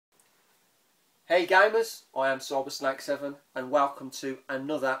Hey gamers, I am woodlin37 and welcome to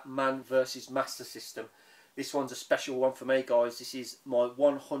another Man vs Master System. This one's a special one for me, guys. This is my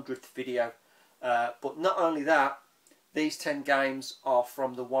 100th video. But not only that, these 10 games are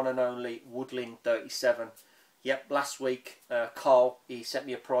from the one and only woodlin37. Yep, last week Carl, he sent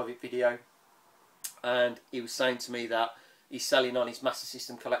me a private video and he was saying to me that he's selling on his Master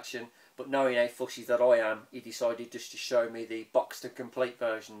System collection, but knowing how fussy that I am, he decided just to show me the boxed and complete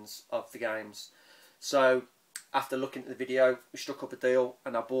versions of the games. So after looking at the video, we struck up a deal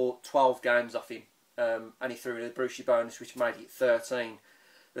and I bought 12 games off him, and he threw in a Brucey bonus which made it 13.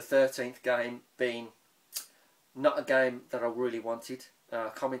 The 13th game being not a game that I really wanted. I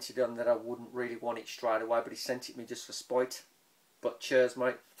commented on that I wouldn't really want it straight away, but he sent it me just for spite. But cheers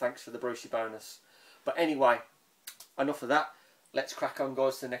mate, thanks for the Brucey bonus. But anyway, enough of that. Let's crack on,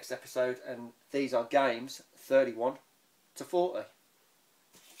 guys, to the next episode, and these are games 31 to 40.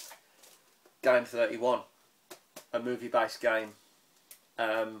 Game 31, a movie-based game.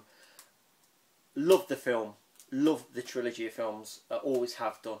 Love the film, love the trilogy of films, I always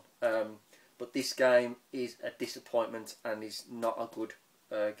have done. But this game is a disappointment and is not a good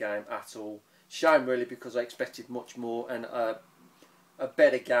game at all. Shame really, because I expected much more and a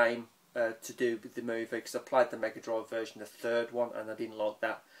better game to do with the movie, because I played the Mega Drive version, the third one, and I didn't like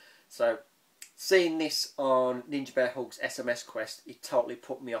that. So seeing this on Ninja Bear Hug's SMS quest, it totally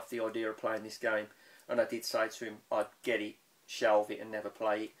put me off the idea of playing this game, and I did say to him I'd get it, shelve it and never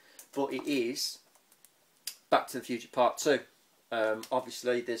play it. But it is Back to the Future Part 2.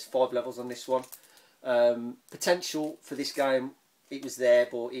 Obviously there's 5 levels on this one. Potential for this game, it was there,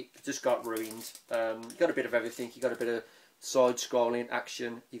 but it just got ruined. You got a bit of everything. You got a bit of side-scrolling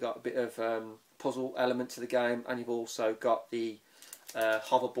action, you got a bit of puzzle element to the game, and you've also got the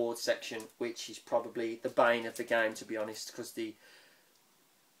hoverboard section, which is probably the bane of the game, to be honest, because the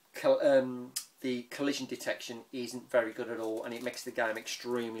collision detection isn't very good at all, and it makes the game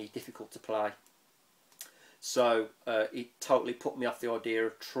extremely difficult to play. So it totally put me off the idea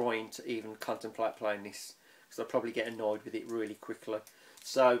of trying to even contemplate playing this, because I'll probably get annoyed with it really quickly.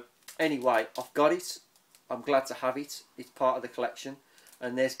 So anyway, I've got it. I'm glad to have it. It's part of the collection.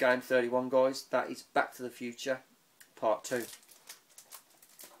 And there's game 31, guys. That is Back to the Future Part 2.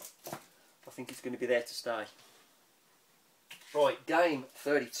 I think it's going to be there to stay. Right, game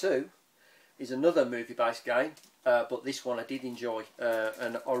 32 is another movie-based game, but this one I did enjoy.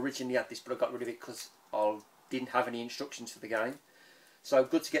 And I originally had this, but I got rid of it because I didn't have any instructions for the game. So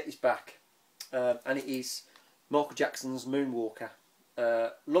good to get this back. And it is Michael Jackson's Moonwalker.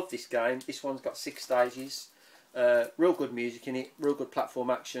 Love this game. This one's got 6 stages, real good music in it, real good platform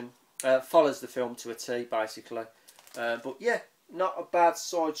action, follows the film to a T basically, but yeah, not a bad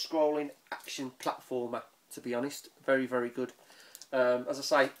side-scrolling action platformer, to be honest. Very, very good. As I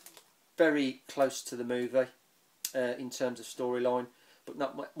say, very close to the movie in terms of storyline, but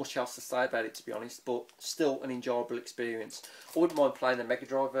not much else to say about it, to be honest, but still an enjoyable experience. I wouldn't mind playing the Mega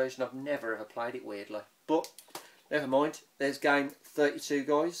Drive version. I've never ever played it, weirdly, but never mind. There's game 32,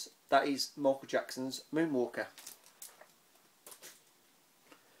 guys. That is Michael Jackson's Moonwalker.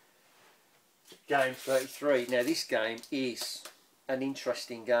 Game 33. Now this game is an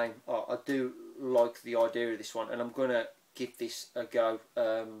interesting game. I do like the idea of this one, and I'm going to give this a go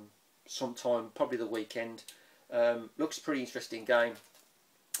sometime, probably the weekend. Looks a pretty interesting game,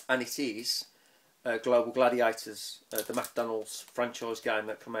 and it is Global Gladiators, the McDonald's franchise game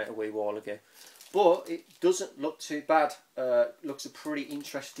that came out a wee while ago. But it doesn't look too bad. Looks a pretty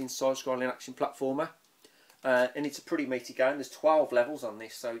interesting side-scrolling action platformer, and it's a pretty meaty game. There's 12 levels on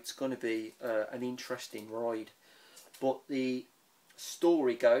this, so it's going to be an interesting ride. But the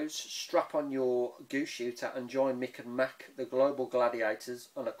story goes: strap on your goose shooter and join Mick and Mac, the global gladiators,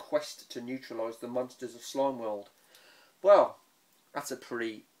 on a quest to neutralise the monsters of Slime World. Well, that's a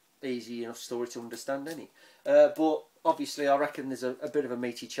pretty easy enough story to understand, isn't it? But obviously I reckon there's a bit of a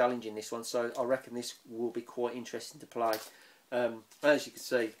meaty challenge in this one, so I reckon this will be quite interesting to play. As you can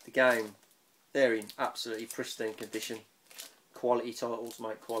see, the game, they're in absolutely pristine condition. Quality titles,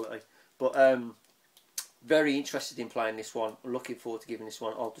 mate, quality. But very interested in playing this one. I'm looking forward to giving this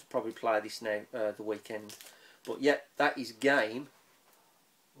one. I'll just probably play this now the weekend. But yeah, that is game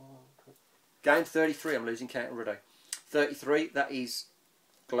 33. I'm losing count already. 33, that is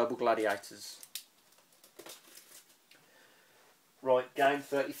Global Gladiators. Right, game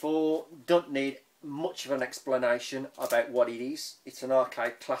 34. Don't need much of an explanation about what it is. It's an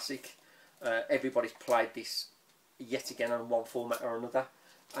arcade classic. Everybody's played this yet again on one format or another,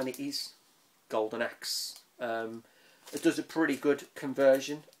 and it is Golden Axe. It does a pretty good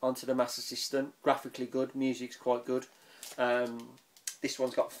conversion onto the Master System. Graphically good, music's quite good. This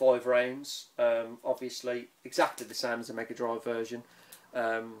one's got 5 rounds, obviously exactly the same as the Mega Drive version,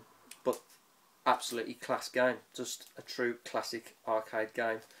 but absolutely class game, just a true classic arcade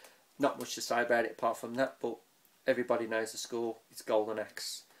game. Not much to say about it apart from that, but everybody knows the score, it's Golden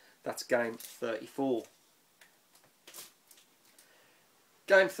Axe. That's game 34.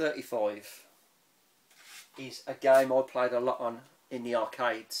 Game 35 is a game I played a lot on in the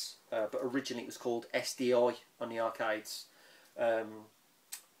arcades, but originally it was called SDI on the arcades,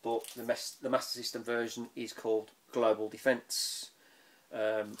 but the Master System version is called Global Defence.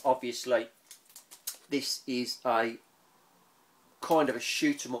 Obviously this is a kind of a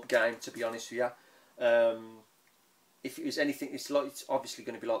shoot 'em up game, to be honest with you. If it was anything, it's obviously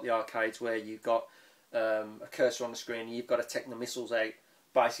going to be like the arcades where you've got a cursor on the screen and you've got to take the missiles out.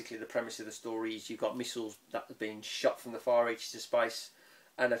 Basically the premise of the story is you've got missiles that have been shot from the far reaches of space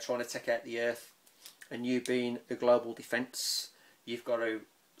and are trying to take out the Earth, and you being a global defence, you've got to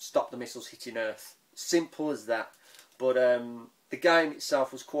stop the missiles hitting Earth. Simple as that. But the game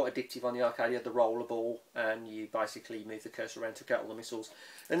itself was quite addictive on the arcade. You had the roller ball and you basically move the cursor around to get all the missiles,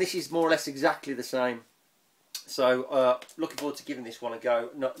 and this is more or less exactly the same. So looking forward to giving this one a go.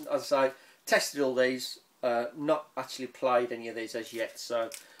 As I say, tested all these, not actually played any of these as yet, so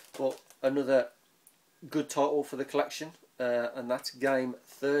but another good title for the collection, and that's game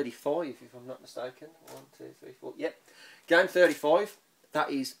 35 if I'm not mistaken. 1, 2, 3, 4, yep, game 35,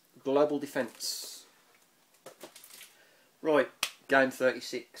 that is Global Defence. Right, game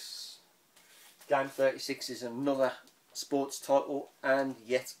 36. Game 36 is another sports title and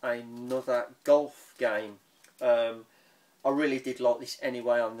yet another golf game. I really did like this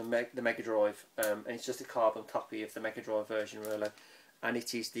anyway on the Mega Drive, and it's just a carbon copy of the Mega Drive version really, and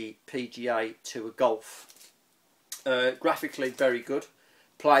it is the PGA Tour Golf. Graphically very good,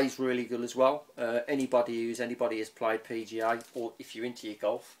 plays really good as well. Anybody has played PGA, or if you're into your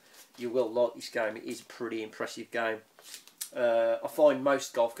golf, you will like this game. It is a pretty impressive game. I find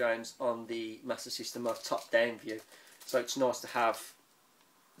most golf games on the Master System are top-down view, so it's nice to have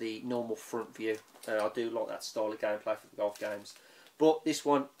the normal front view. I do like that style of gameplay for the golf games, but this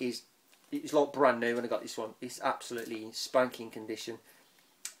one it's like brand new when I got this one. It's absolutely in spanking condition,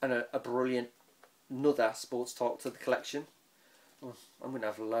 and a brilliant another sports title to the collection. I'm going to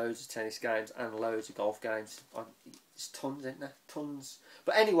have loads of tennis games and loads of golf games. There's tons, isn't there? Tons.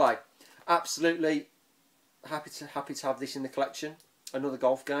 But anyway, absolutely happy to have this in the collection. Another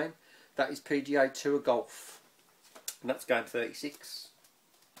golf game. That is PGA Tour Golf, and that's game 36.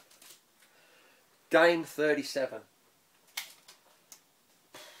 Game 37.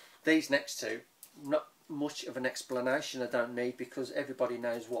 These next two, not much of an explanation I don't need, because everybody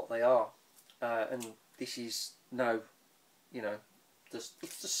knows what they are. And this is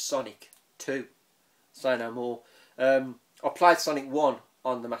it's just Sonic 2. Say no more. I played Sonic 1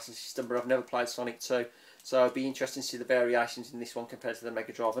 on the Master System, but I've never played Sonic 2. So it'd be interesting to see the variations in this one compared to the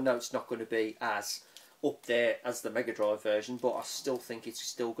Mega Drive. I know it's not going to be as up there as the Mega Drive version, but I still think it's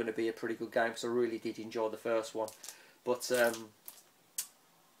still going to be a pretty good game, because I really did enjoy the first one. But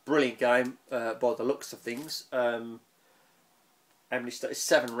brilliant game by the looks of things. It's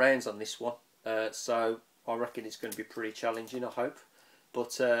 7 rounds on this one, so I reckon it's going to be pretty challenging, I hope.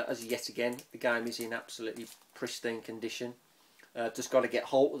 But as yet again, the game is in absolutely pristine condition. Just got to get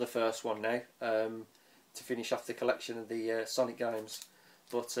hold of the first one now to finish off the collection of the Sonic games.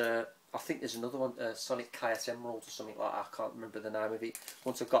 But I think there's another one, Sonic KS Emerald or something like that. I can't remember the name of it.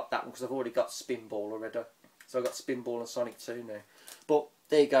 Once I've got that one, because I've already got Spinball already. So I've got Spinball and Sonic 2 now. But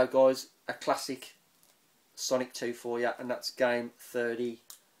there you go, guys. A classic Sonic 2 for you, and that's game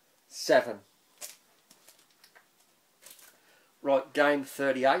 37. Right, game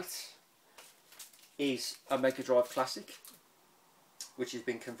 38 is a Mega Drive classic, which has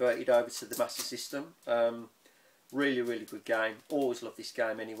been converted over to the Master System. Really, really good game. Always loved this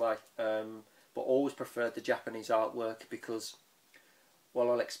game anyway, but always preferred the Japanese artwork because,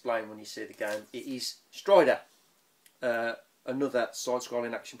 well, I'll explain when you see the game. It is Strider, another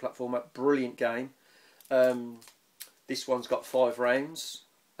side-scrolling action platformer. Brilliant game. This one's got 5 rounds,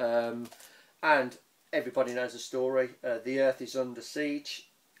 and everybody knows the story. The Earth is under siege.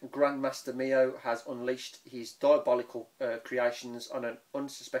 Grandmaster Mio has unleashed his diabolical creations on an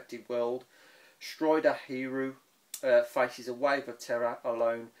unsuspected world. Strider Hero faces a wave of terror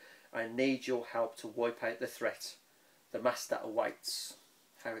alone and needs your help to wipe out the threat. The Master awaits.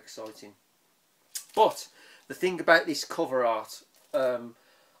 How exciting. But the thing about this cover art,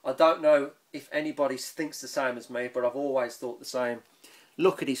 I don't know if anybody thinks the same as me, but I've always thought the same.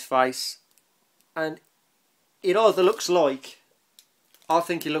 Look at his face, and it either looks like, I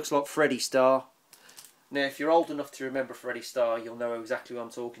think he looks like Freddy Starr, Now, if you're old enough to remember Freddy Starr, you'll know exactly what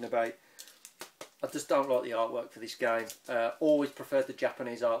I'm talking about. I just don't like the artwork for this game. Always preferred the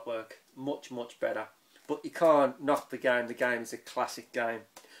Japanese artwork. Much, much better. But you can't knock the game. The game is a classic game.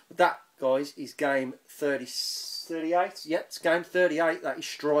 But that, guys, is game 38. Yep, it's game 38. That is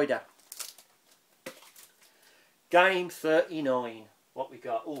Strider. Game 39. What we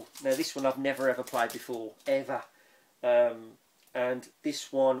got? Oh, now this one I've never ever played before. Ever. And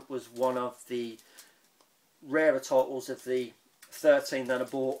this one was one of the rarer titles of the 13 that I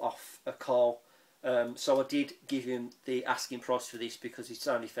bought off a Carl. So I did give him the asking price for this because it's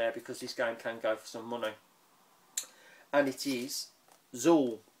only fair, because this game can go for some money. And it is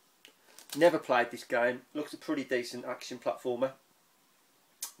Zool. Never played this game. Looks a pretty decent action platformer.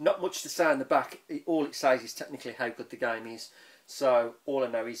 Not much to say on the back. All it says is technically how good the game is. So all I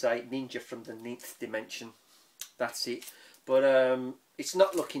know is a ninja from the 9th dimension. That's it. But it's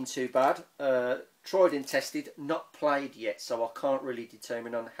not looking too bad. Tried and tested, not played yet, so I can't really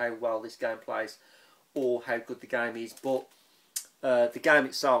determine on how well this game plays or how good the game is. But the game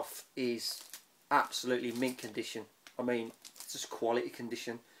itself is absolutely mint condition. I mean, it's just quality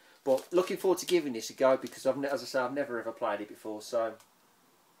condition. But looking forward to giving this a go, because as I say, I've never ever played it before. So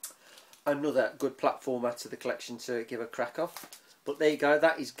another good platformer to the collection to give a crack of. But there you go.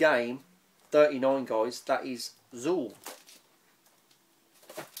 That is game 39, guys. That is Zool.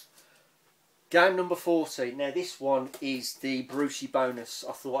 Game number 40. Now this one is the Brucey bonus.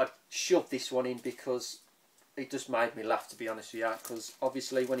 I thought I'd shove this one in because it just made me laugh, to be honest with you. Because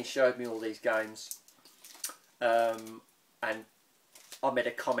obviously when he showed me all these games, and I made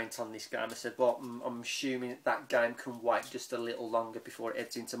a comment on this game, I said, well, I'm assuming that game can wait just a little longer before it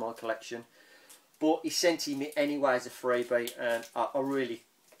heads into my collection. But he sent it me anyway as a freebie, and I really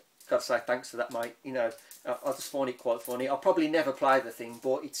got to say thanks for that, mate. You know, I just find it quite funny. I'll probably never play the thing,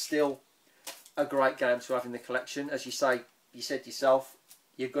 but it's still a great game to have in the collection. As you say, you said yourself,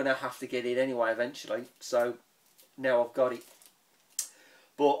 you're going to have to get it anyway eventually. So now I've got it.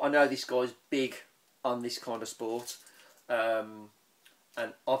 But I know this guy's big on this kind of sport. And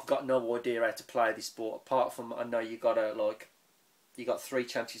I've got no idea how to play this sport, apart from I know you got 3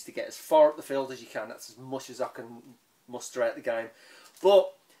 chances to get as far up the field as you can. That's as much as I can muster out the game.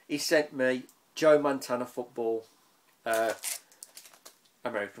 But he sent me Joe Montana football,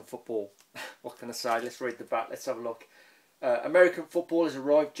 American football. What can I say? Let's read the back. Let's have a look. American football has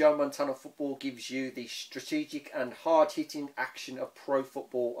arrived. Joe Montana football gives you the strategic and hard-hitting action of pro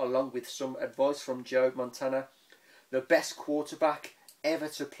football, along with some advice from Joe Montana, the best quarterback ever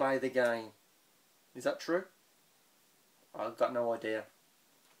to play the game. Is that true? I've got no idea.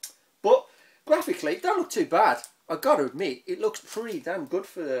 But graphically, it don't look too bad. I've got to admit, it looks pretty damn good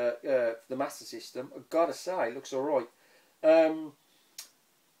for the Master System. I've got to say, it looks alright.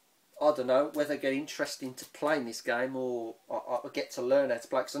 I don't know whether I get interested to playing this game, or I get to learn how to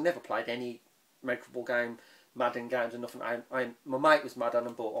play, because I never played any American football game, Madden games or nothing. My mate was mad on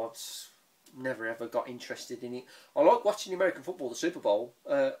them, but I've never ever got interested in it. I like watching American football, the Super Bowl.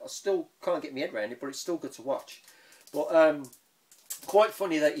 I still can't get my head around it, but it's still good to watch. But quite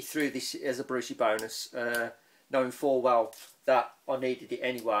funny that he threw this as a Brucey bonus, knowing full well that I needed it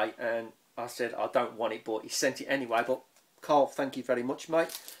anyway, and I said I don't want it, but he sent it anyway. But Carl, thank you very much, mate.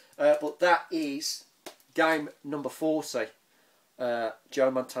 But that is game number 40,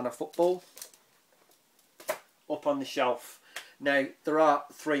 Joe Montana football, up on the shelf. Now, there are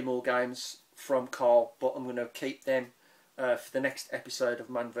 3 more games from Carl, but I'm going to keep them for the next episode of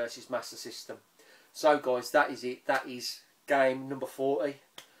Man vs Master System. So guys, that is it. That is game number 40.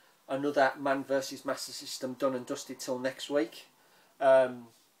 Another Man vs Master System done and dusted till next week.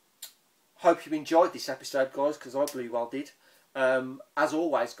 Hope you enjoyed this episode, guys, because I bloody well did. As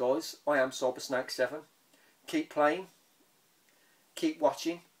always, guys, I am Cybersnake7. Keep playing, keep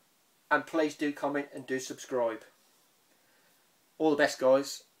watching, and please do comment and do subscribe. All the best,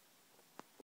 guys.